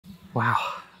Wow,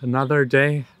 another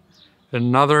day,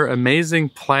 another amazing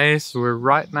place. We're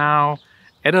right now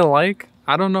at a lake.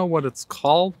 I don't know what it's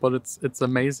called, but it's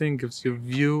amazing. Gives you a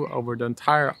view over the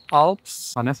entire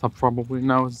Alps. Vanessa probably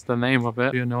knows the name of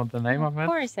it. Do you know the name of it? Of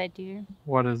course I do.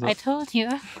 What is it? I told you.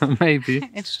 Maybe.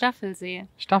 It's Staffelsee.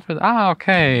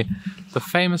 Okay. The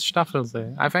famous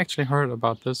Staffelsee. I've actually heard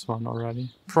about this one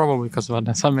already. Probably because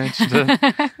Vanessa mentioned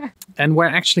it. And we're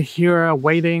actually here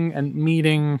waiting and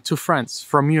meeting two friends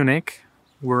from Munich.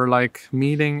 We're like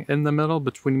meeting in the middle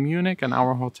between Munich and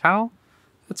our hotel.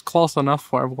 It's close enough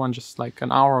for everyone, just like an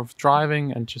hour of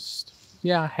driving and just,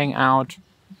 yeah, hang out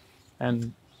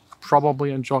and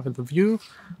probably enjoy the view.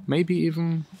 Maybe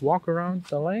even walk around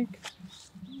the lake.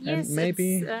 Yes, and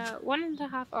maybe it's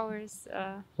 1.5 hours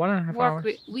 1.5 walk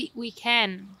hours. we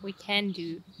can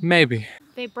do. Maybe.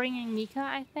 They're bringing Mika,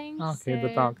 I think. Okay, so...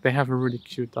 the dog. They have a really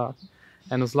cute dog.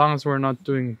 And as long as we're not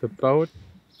doing the boat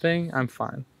thing, I'm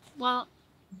fine. Well,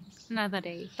 another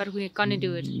day, but we're gonna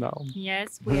do it. No.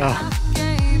 Yes, we No. are.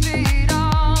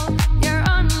 You're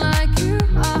unlike you.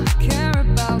 I care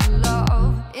about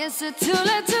love. Is it too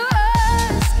late to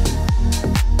ask?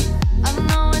 I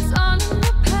know it's all in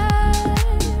the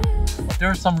past. There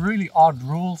are some really odd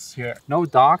rules here. No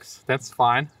dogs, that's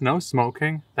fine. No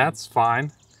smoking, that's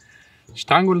fine.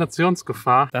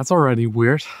 Strangulationsgefahr, that's already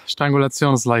weird.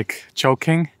 Strangulation is like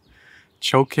choking.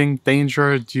 Choking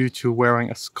danger due to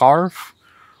wearing a scarf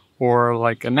or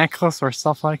like a necklace or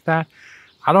stuff like that.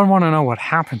 I don't want to know what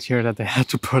happened here that they had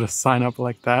to put a sign up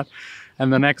like that.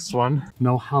 And the next one,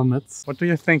 no helmets. What do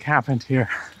you think happened here?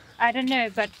 I don't know,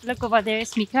 but look over there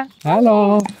is Mika.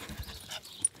 Hello.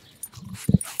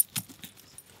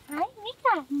 Hi,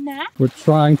 Mika. Na? We're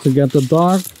trying to get the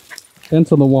dog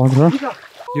into the water.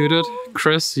 Judith,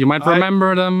 Chris, you might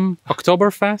remember them.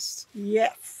 Oktoberfest?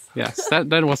 Yes. Yes,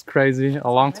 that was crazy.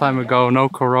 A long time ago, no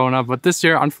corona. But this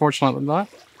year, unfortunately not.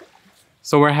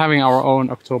 So we're having our own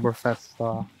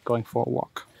Oktoberfest going for a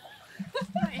walk.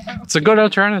 It's a good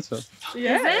alternative.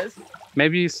 Yes.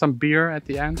 Maybe some beer at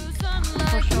the end.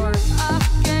 For sure. I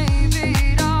gave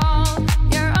it all.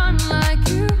 You're unlike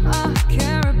you. I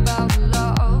care about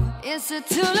love. Is it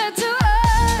too late to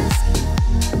ask?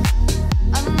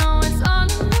 I know it's all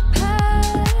in the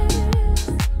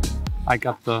past. I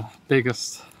got the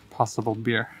biggest possible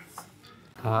beer.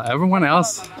 Everyone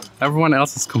else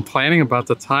is complaining about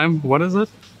the time. What is it?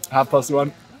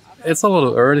 1:30. It's a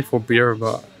little early for beer,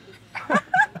 but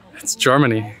it's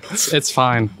Germany. It's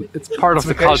fine. It's part of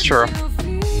the culture. You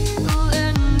feel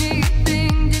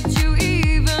anything? Did you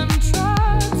even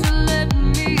try to let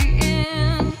me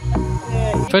in?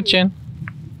 Putchin.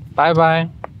 Bye bye.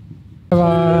 Bye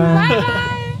bye.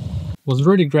 It was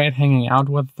really great hanging out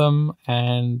with them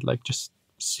and like just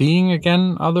seeing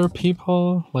again other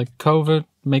people. Like COVID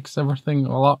makes everything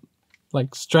a lot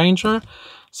like stranger.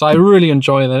 So I really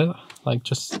enjoyed it. Like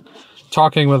just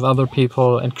talking with other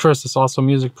people. And Chris is also a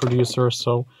music producer,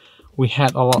 so we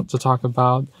had a lot to talk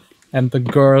about. And the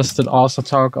girls did also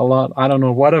talk a lot. I don't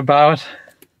know what about.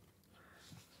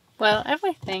 Well,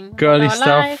 everything. Girly Our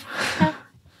stuff. life.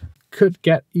 Could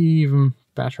get even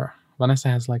better. Vanessa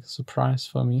has like a surprise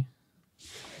for me.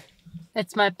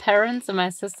 It's my parents and my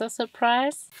sister's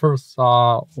surprise. First,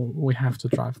 we have to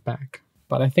drive back.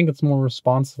 But I think it's more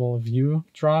responsible if you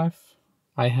drive.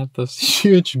 I had this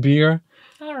huge beer.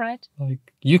 All right.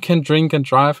 Like, you can drink and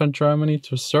drive in Germany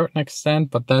to a certain extent,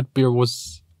 but that beer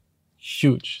was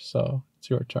huge. So it's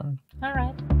your turn. All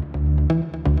right.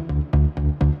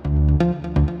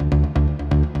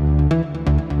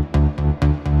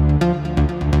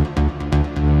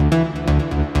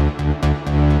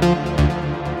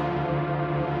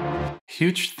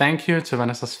 Huge thank you to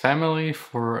Vanessa's family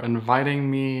for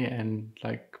inviting me and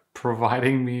like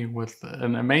providing me with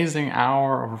an amazing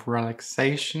hour of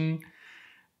relaxation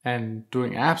and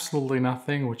doing absolutely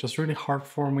nothing, which is really hard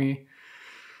for me.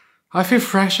 I feel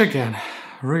fresh again,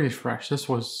 really fresh. This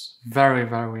was very,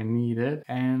 very needed.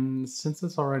 And since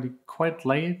it's already quite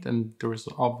late and there's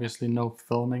obviously no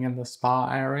filming in the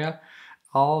spa area,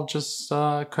 I'll just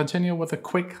continue with a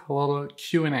quick little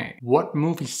Q&A. What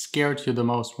movie scared you the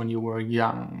most when you were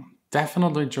young?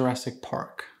 Definitely Jurassic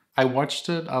Park. I watched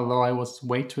it, although I was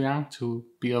way too young to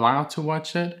be allowed to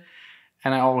watch it.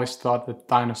 And I always thought that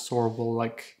dinosaur will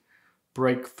like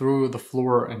break through the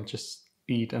floor and just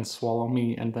eat and swallow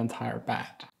me and the entire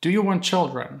bat. Do you want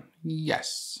children?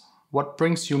 Yes. What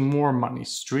brings you more money,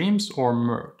 streams or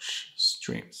merch?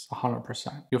 Streams,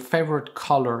 100%. Your favorite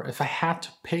color? If I had to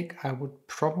pick, I would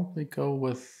probably go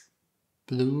with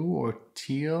blue or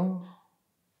teal.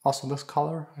 Also this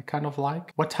color I kind of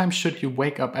like. What time should you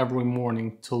wake up every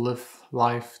morning to live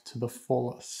life to the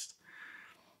fullest?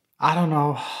 I don't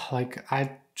know, like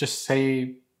I just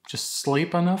say just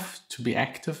sleep enough to be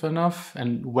active enough,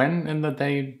 and when in the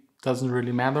day doesn't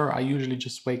really matter. I usually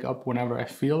just wake up whenever I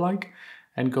feel like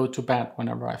and go to bed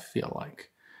whenever I feel like.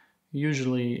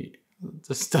 Usually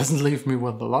this doesn't leave me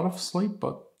with a lot of sleep,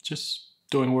 but just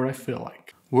doing what I feel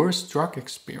like. Worst drug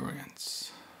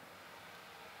experience.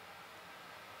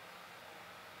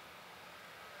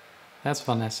 That's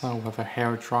Vanessa with a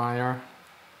hair dryer.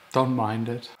 Don't mind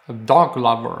it. A dog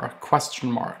lover,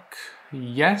 question mark.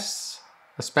 Yes,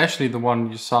 especially the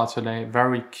one you saw today,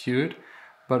 very cute.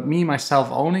 But me, myself,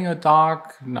 owning a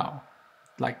dog, no.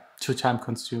 Like too time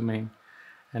consuming.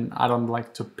 And I don't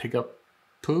like to pick up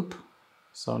poop,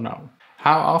 so no.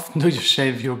 How often do you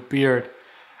shave your beard?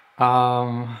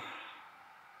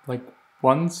 Like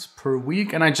once per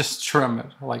week, and I just trim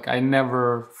it. Like I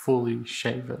never fully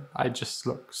shave it. I just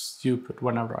look stupid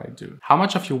whenever I do. How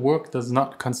much of your work does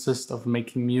not consist of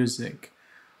making music?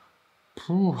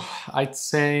 I'd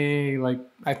say like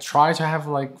I try to have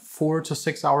like 4 to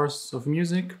 6 hours of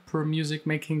music per music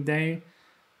making day,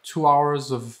 2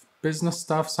 hours of business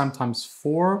stuff, sometimes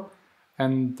 4,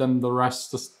 and then the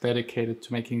rest is dedicated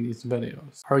to making these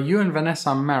videos. Are you and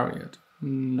Vanessa married?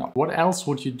 No. What else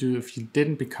would you do if you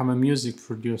didn't become a music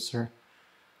producer?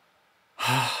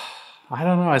 I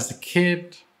don't know. As a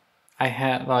kid, I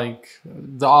had like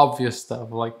the obvious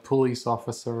stuff like police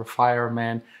officer,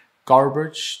 fireman,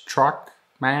 garbage truck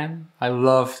man. I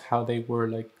loved how they were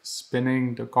like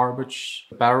spinning the garbage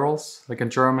barrels. Like in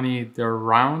Germany, they're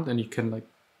round and you can like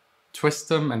twist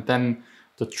them, and then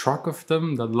the truck of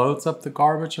them that loads up the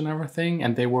garbage and everything,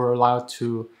 and they were allowed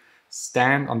to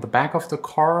stand on the back of the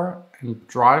car and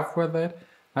drive with it.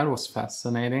 That was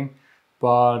fascinating.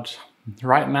 But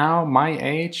right now, my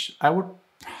age, I don't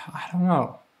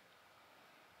know,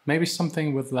 maybe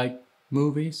something with like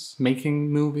movies, making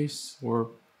movies or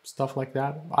stuff like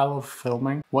that. I love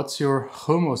filming. What's your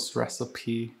hummus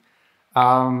recipe?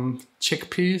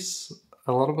 Chickpeas,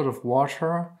 a little bit of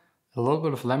water, a little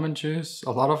bit of lemon juice,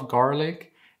 a lot of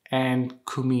garlic, and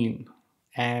cumin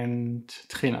and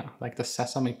trina, like the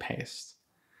sesame paste.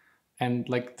 And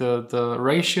like the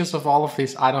ratios of all of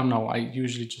these, I don't know. I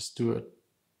usually just do it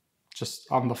just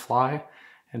on the fly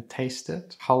and taste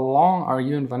it. How long are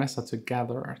you and Vanessa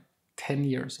together? 10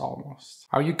 years almost.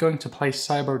 Are you going to play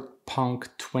Cyberpunk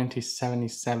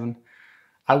 2077?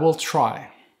 I will try.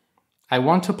 I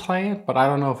want to play it, but I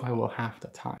don't know if I will have the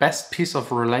time. Best piece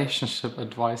of relationship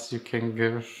advice you can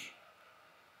give?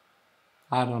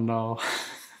 I don't know.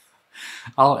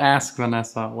 I'll ask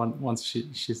Vanessa once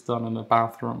she's done in the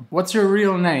bathroom. What's your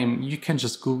real name? You can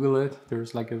just Google it.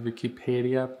 There's like a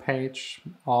Wikipedia page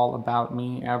all about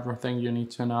me, everything you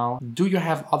need to know. Do you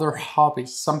have other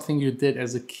hobbies? Something you did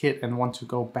as a kid and want to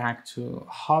go back to?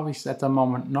 Hobbies at the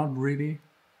moment, not really.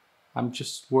 I'm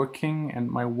just working and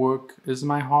my work is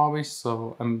my hobby,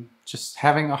 so I'm just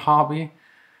having a hobby.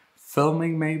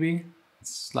 Filming maybe.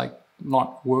 It's like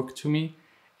not work to me.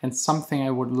 And something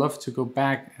I would love to go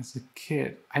back as a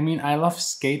kid. I mean, I love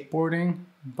skateboarding,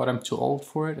 but I'm too old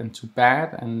for it and too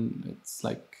bad. And it's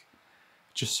like,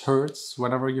 it just hurts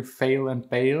whenever you fail and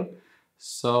bail.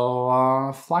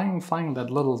 So flying that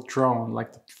little drone,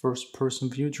 like the first person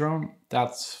view drone,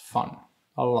 that's fun.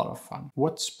 A lot of fun.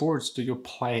 What sports do you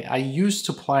play? I used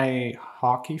to play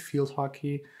hockey, field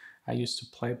hockey. I used to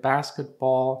play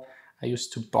basketball. I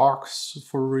used to box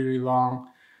for really long.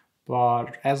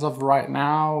 But as of right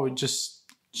now, just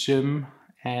gym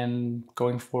and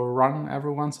going for a run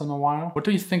every once in a while. What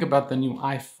do you think about the new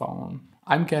iPhone?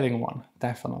 I'm getting one,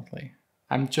 definitely.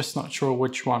 I'm just not sure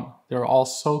which one. They're all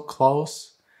so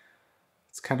close.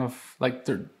 It's kind of like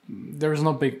there's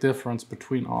no big difference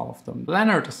between all of them.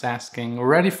 Leonard is asking,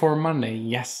 ready for Monday?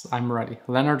 Yes, I'm ready.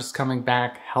 Leonard is coming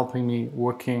back, helping me,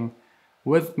 working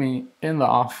with me in the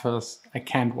office. I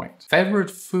can't wait.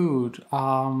 Favorite food?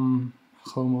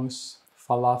 Hummus,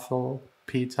 falafel,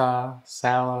 pita,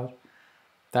 salad,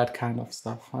 that kind of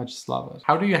stuff. I just love it.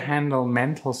 How do you handle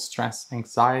mental stress,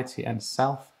 anxiety, and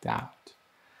self-doubt?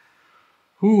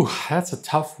 Ooh, that's a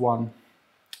tough one.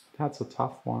 That's a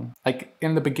tough one. Like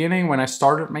in the beginning, when I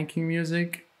started making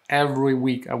music, every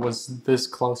week I was this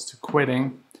close to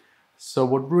quitting. So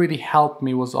what really helped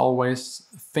me was always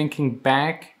thinking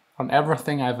back on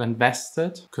everything I've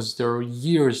invested, because there are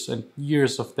years and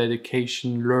years of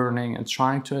dedication, learning and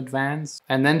trying to advance.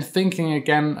 And then thinking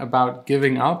again about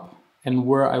giving up and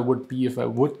where I would be if I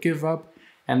would give up,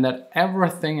 and that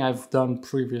everything I've done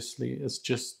previously is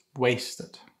just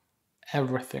wasted.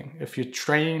 Everything. If you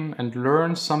train and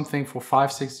learn something for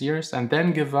 5-6 years and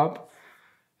then give up,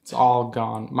 it's all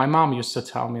gone. My mom used to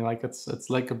tell me like it's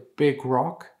like a big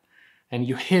rock and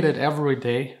you hit it every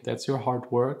day. That's your hard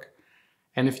work.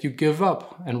 And if you give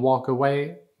up and walk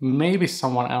away, maybe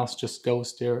someone else just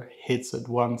goes there, hits it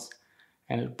once,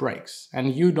 and it breaks.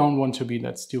 And you don't want to be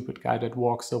that stupid guy that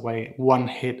walks away, one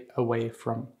hit away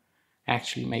from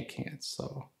actually making it.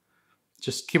 So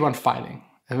just keep on fighting.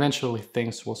 Eventually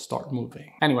things will start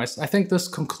moving. Anyways, I think this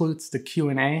concludes the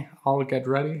Q&A. I'll get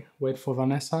ready, wait for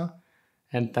Vanessa,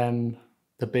 and then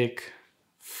the big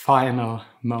final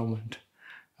moment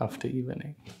of the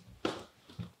evening.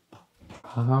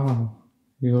 Oh,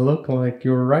 you look like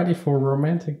you're ready for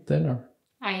romantic dinner.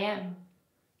 I am.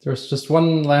 There's just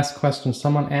one last question.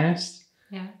 Someone asked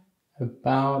Yeah.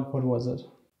 about, what was it?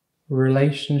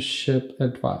 Relationship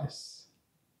advice.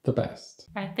 The best.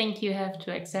 I think you have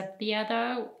to accept the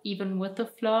other, even with the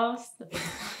flaws.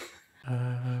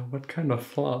 What kind of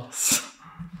flaws?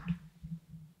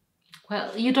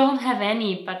 Well, you don't have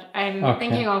any, but I'm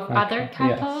thinking of other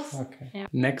couples. Yes, okay. Yeah.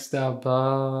 Next up,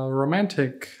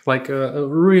 romantic, like a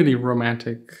really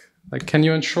romantic. Like, can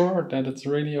you ensure that it's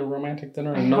really a romantic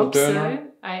dinner and I no hope dinner?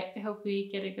 so. I hope we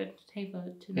get a good table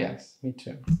tonight. Yes, me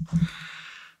too.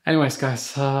 Anyways,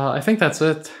 guys, I think that's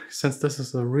it. Since this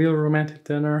is a real romantic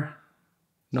dinner,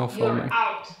 no filming. You're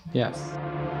out.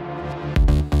 Yes.